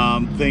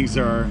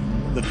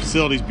 The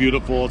facility's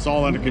beautiful. It's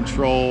all under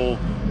control.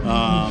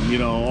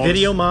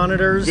 Video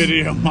monitors,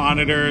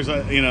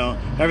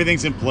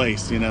 everything's in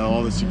place,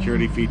 all the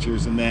security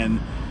features. And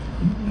then,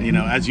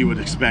 as you would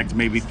expect,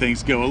 maybe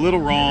things go a little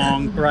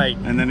wrong, right?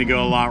 And then they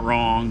go a lot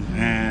wrong,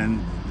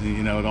 and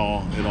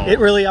it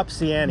really ups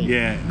the ante.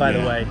 By the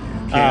way,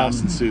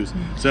 chaos ensues.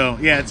 So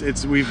it's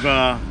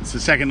the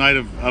second night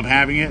of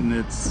having it, and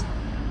it's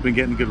been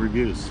getting good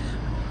reviews.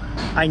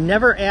 I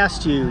never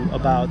asked you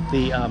about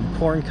the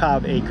Corn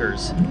Cob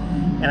Acres,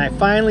 and I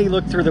finally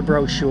looked through the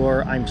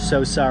brochure. I'm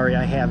so sorry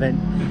I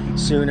haven't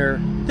sooner.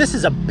 This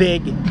is a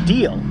big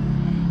deal,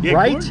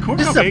 right? Corn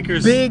this Cob is a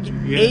Acres, big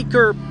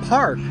acre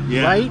park,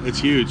 right? It's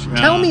huge.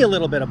 Tell me a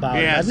little bit about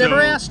it. I've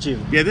never asked you.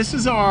 Yeah, this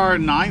is our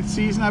 9th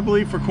season, I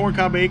believe, for Corn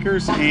Cob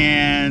Acres,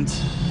 and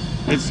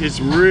it's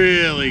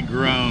really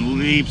grown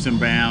leaps and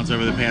bounds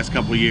over the past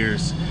couple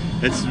years.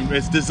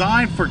 It's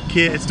designed for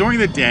kids. It's during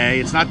the day.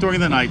 It's not during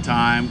the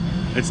nighttime.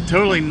 It's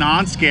totally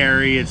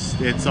non-scary.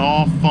 It's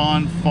all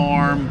fun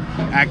farm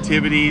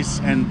activities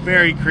and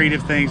very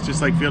creative things,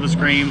 just like Field of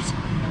Screams.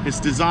 It's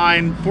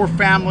designed for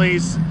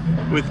families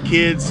with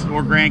kids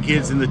or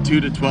grandkids in the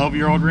 2 to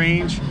 12-year-old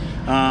range.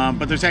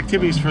 But there's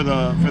activities for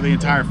the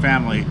entire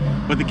family.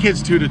 But the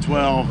kids 2 to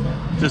 12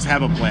 just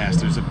have a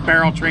blast. There's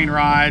barrel train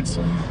rides.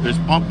 There's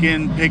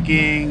pumpkin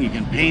picking. You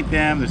can paint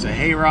them. There's a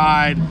hay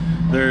ride.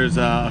 There's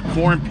a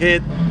corn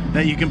pit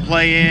that you can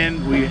play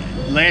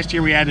in. Last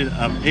year we added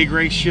a pig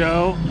race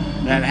show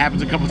that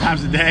happens a couple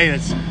times a day.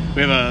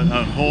 We have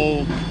a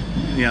whole,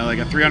 like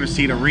a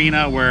 300-seat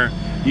arena where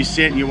you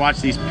sit and you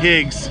watch these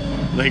pigs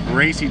like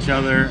race each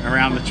other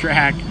around the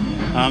track.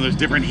 There's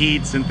different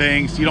heats and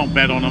things. You don't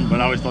bet on them,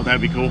 but I always thought that'd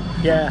be cool.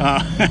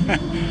 Yeah.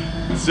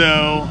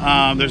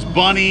 There's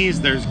bunnies,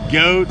 there's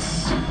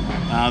goats,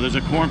 there's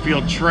a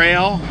cornfield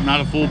trail,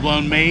 not a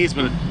full-blown maze,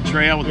 but a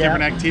trail with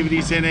different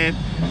activities in it.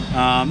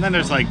 Then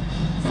there's like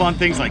fun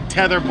things like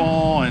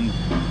tetherball and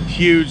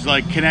huge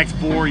like Connect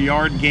 4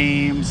 yard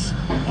games,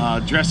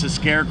 Dress a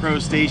Scarecrow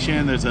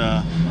station. There's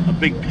a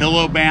big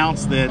pillow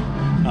bounce that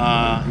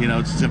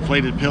it's an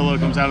inflated pillow,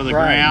 comes out of the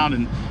ground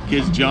and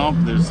kids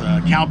jump. There's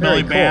a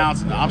cowbelly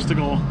bounce, an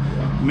obstacle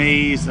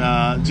maze,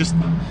 just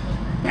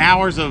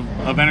hours of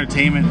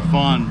entertainment and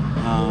fun.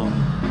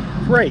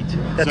 Great.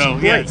 That's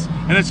great.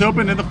 And it's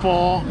open in the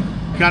fall,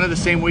 kind of the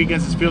same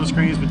weekends as Field of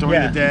Screams, but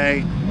during the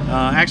day.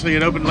 Actually,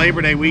 it opened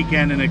Labor Day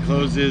weekend and it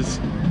closes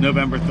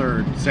November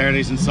 3rd,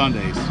 Saturdays and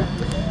Sundays.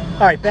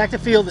 All right, back to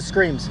Field of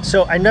Screams.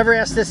 So I never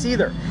asked this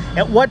either.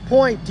 At what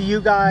point do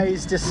you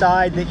guys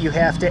decide that you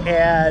have to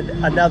add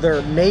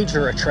another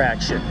major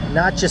attraction,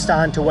 not just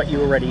onto what you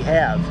already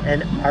have?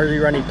 And are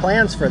there any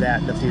plans for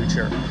that in the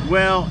future?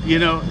 Well,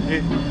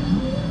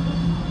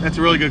 that's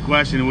a really good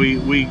question.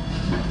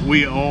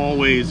 We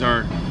always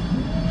are,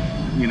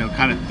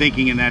 kind of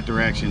thinking in that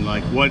direction.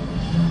 Like, what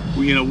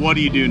do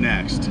you do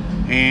next?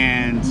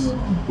 And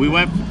we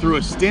went through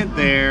a stint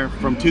there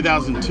from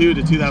 2002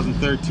 to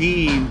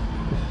 2013,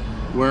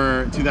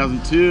 where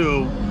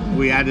 2002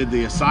 we added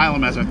the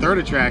Asylum as our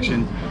 3rd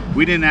attraction.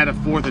 We didn't add a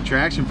 4th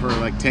attraction for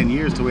like 10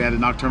 years till we added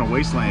Nocturnal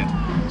Wasteland.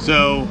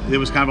 So it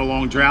was kind of a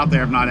long drought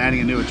there of not adding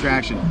a new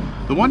attraction.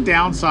 The one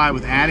downside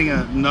with adding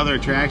another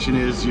attraction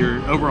is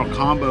your overall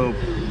combo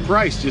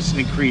price just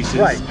increases.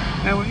 Right.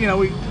 And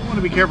we want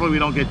to be careful we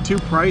don't get too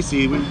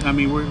pricey.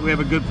 We have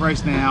a good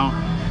price now.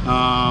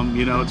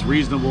 It's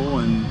reasonable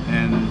and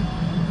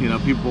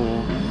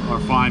people are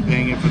fine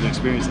paying it for the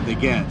experience that they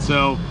get.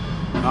 So,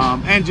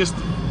 and just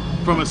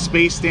from a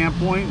space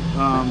standpoint,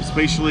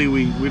 spatially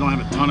we don't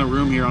have a ton of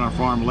room here on our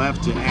farm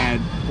left to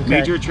add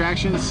major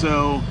attractions.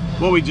 So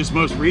what we just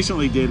most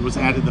recently did was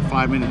added the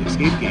 5-minute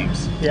escape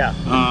games. Yeah.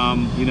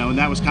 And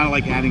that was kind of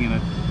like adding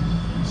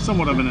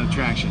somewhat of an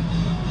attraction.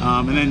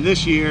 And then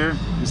this year,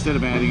 instead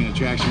of adding an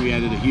attraction, we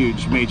added a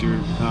huge major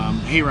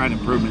hayride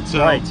improvement. So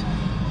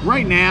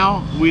right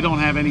now, we don't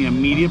have any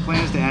immediate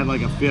plans to add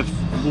like a 5th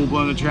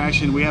full-blown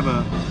attraction. We have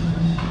a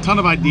ton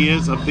of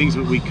ideas of things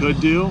that we could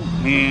do,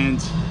 and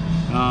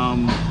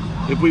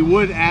if we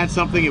would add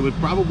something, it would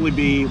probably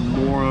be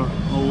more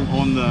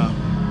on the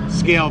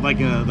scale like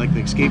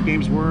the escape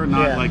games were,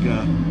 not like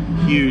a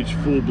huge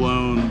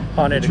full-blown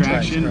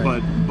attraction,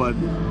 but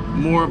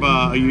more of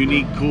a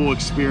unique, cool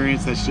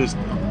experience that's just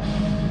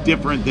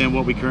different than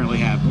what we currently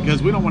have,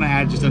 because we don't want to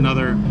add just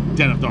another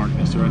Den of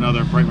Darkness or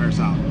another Frightmare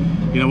Asylum.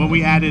 When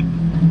we added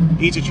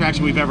each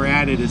attraction we've ever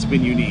added has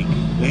been unique.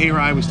 The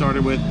Hayride we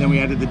started with, then we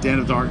added the Den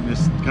of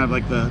Darkness, kind of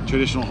like the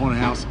traditional haunted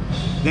house.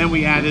 Then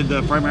we added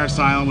the Frightmare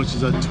Asylum, which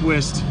is a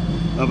twist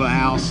of a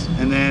house,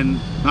 and then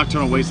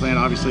Nocturnal Wasteland,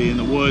 obviously in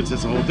the woods.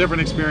 That's a whole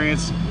different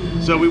experience.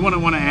 So we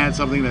wouldn't want to add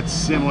something that's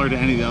similar to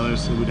any of the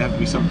others. It would have to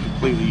be something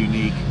completely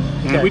unique.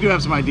 And we do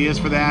have some ideas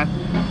for that,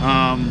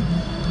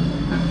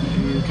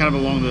 kind of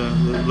along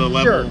the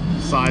level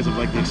size of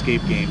like the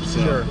escape games.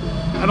 So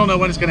I don't know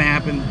when it's going to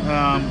happen.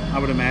 I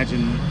would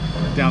imagine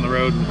down the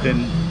road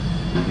within,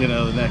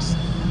 the next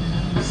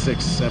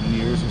 6-7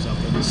 years or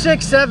something.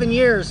 6-7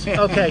 years.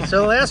 Okay,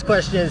 so the last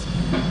question is,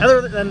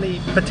 other than the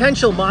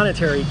potential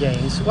monetary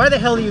gains, why the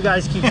hell do you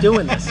guys keep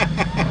doing this?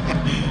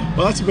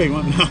 Well, that's a big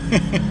one.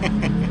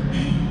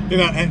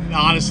 And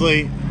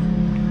honestly,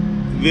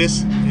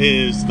 this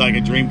is like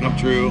a dream come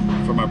true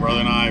for my brother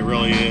and I. It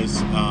really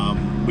is.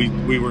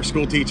 We were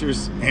school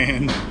teachers,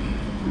 and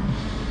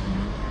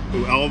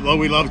although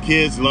we loved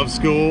kids, loved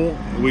school,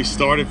 we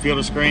started Field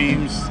of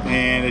Screams,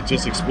 and it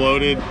just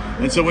exploded.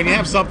 And so when you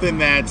have something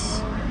that's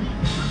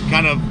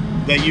kind of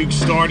that you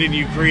started,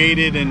 you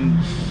created,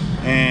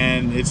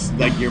 and it's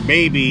like your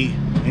baby,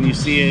 and you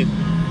see it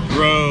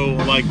grow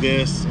like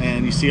this,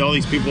 and you see all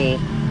these people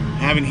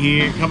coming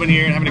here and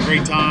having a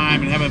great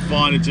time and having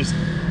fun, it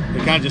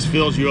kind of just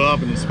fills you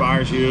up and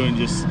inspires you, and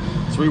just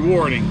it's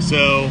rewarding.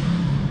 So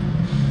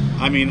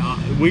I mean,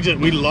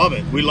 we love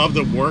it. We love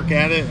to work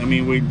at it. I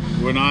mean,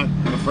 we're not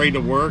afraid to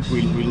work.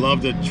 We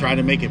love to try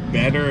to make it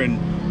better,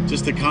 and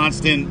just the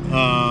constant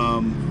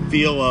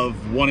feel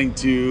of wanting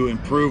to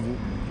improve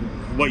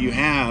what you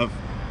have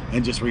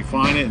and just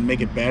refine it and make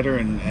it better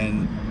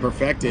and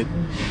perfect it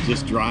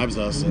just drives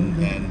us, and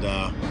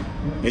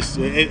it's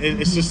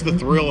just the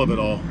thrill of it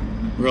all.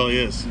 It really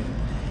is.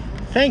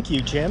 Thank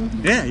you, Jim.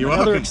 Yeah, you're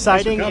welcome. Another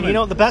exciting,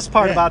 and the best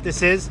part about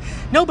this is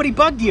nobody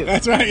bugged you.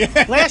 That's right.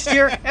 Yeah. Last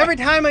year, every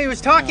time I was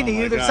talking to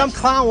you, there's some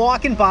clown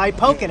walking by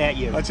poking at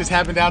you. That just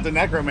happened out to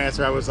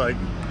Necromancer.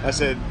 I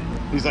said,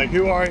 he's like,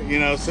 who are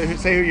you? Say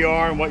who you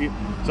are and what you.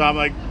 So I'm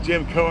like,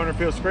 Jim, co-owner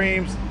Field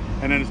Screams,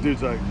 and then this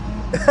dude's like,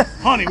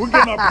 honey, we're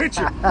getting our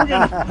picture. We're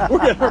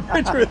getting our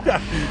picture with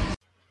that.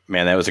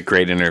 Man, that was a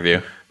great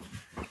interview.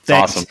 It's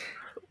Thanks. awesome.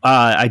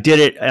 I did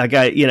it. I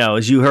got,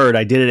 as you heard,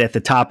 I did it at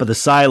the top of the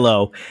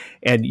silo,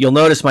 and you'll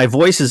notice my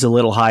voice is a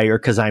little higher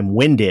because I'm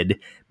winded,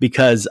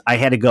 because I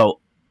had to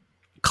go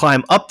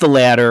climb up the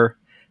ladder.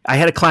 I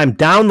had to climb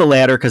down the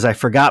ladder because I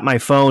forgot my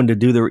phone to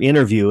do the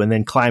interview, and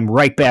then climb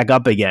right back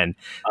up again.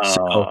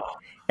 So,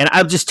 and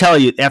I'll just tell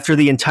you, after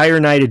the entire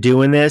night of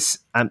doing this,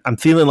 I'm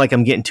feeling like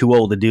I'm getting too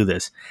old to do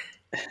this.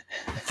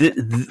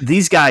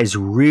 These guys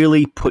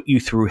really put you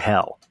through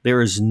hell.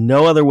 There is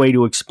no other way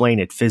to explain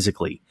it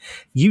physically.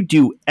 You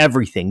do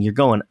everything. You're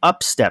going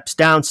up steps,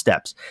 down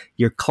steps.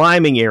 You're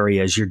climbing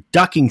areas. You're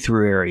ducking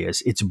through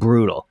areas. It's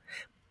brutal.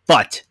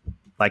 But,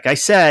 like I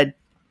said,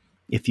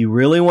 if you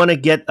really want to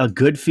get a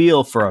good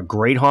feel for a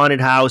great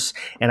haunted house,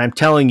 and I'm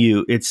telling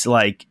you, it's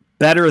like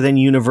better than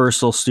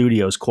Universal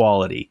Studios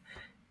quality,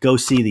 go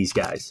see these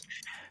guys.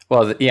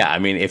 Well, yeah, I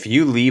mean, if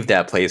you leave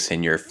that place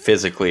and you're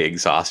physically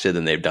exhausted,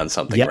 then they've done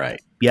something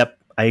right. Yep,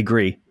 I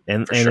agree.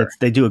 And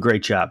they do a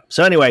great job.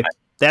 So anyway,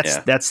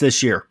 that's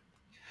this year.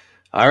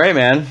 All right,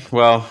 man.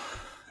 Well,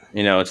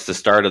 it's the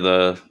start of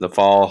the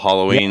fall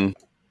Halloween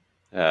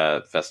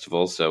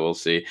festival, so we'll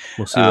see.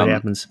 We'll see what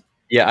happens.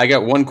 Yeah, I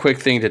got one quick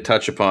thing to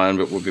touch upon,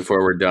 but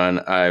before we're done,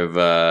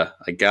 I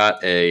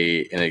got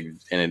an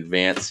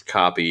advanced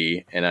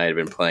copy, and I had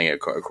been playing it.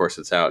 Of course,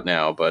 it's out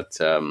now,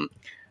 but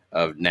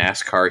of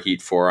NASCAR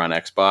Heat 4 on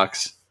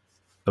Xbox.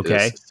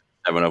 Okay.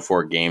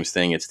 704 Games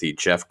thing. It's the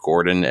Jeff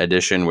Gordon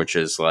edition, which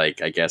is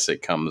like, I guess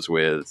it comes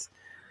with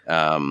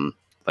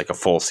like a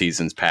full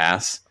season's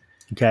pass.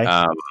 Okay.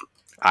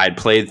 I'd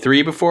played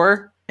 3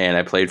 before, and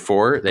I played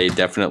 4. They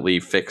definitely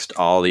fixed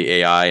all the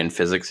AI and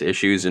physics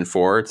issues in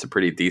 4. It's a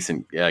pretty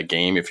decent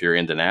game if you're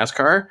into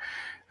NASCAR.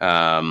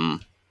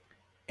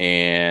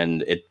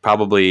 And it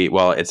probably,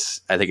 I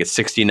think it's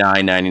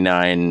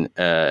 $69.99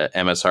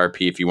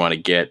 MSRP if you want to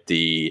get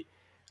the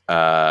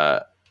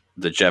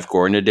Jeff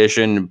Gordon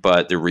edition,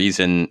 but the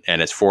reason,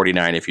 and it's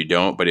 $49 if you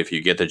don't, but if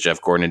you get the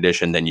Jeff Gordon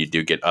edition, then you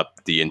do get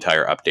the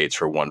entire updates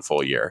for 1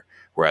 full year.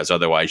 Whereas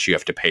otherwise you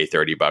have to pay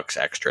 $30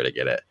 extra to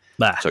get it.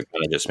 So it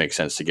kind of just makes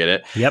sense to get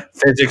it. Yep.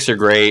 Physics are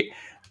great.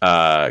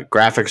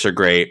 Graphics are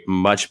great.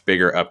 Much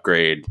bigger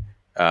upgrade.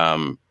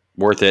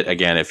 Worth it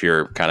again if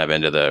you're kind of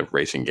into the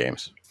racing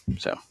games.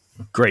 So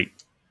great.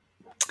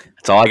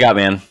 That's all I got,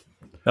 man.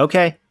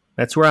 Okay.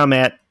 That's where I'm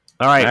at.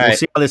 All right. We'll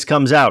see how this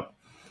comes out.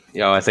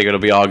 I think it'll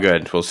be all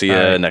good. We'll see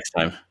you next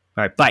time. All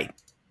right. Bye.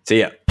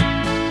 See ya.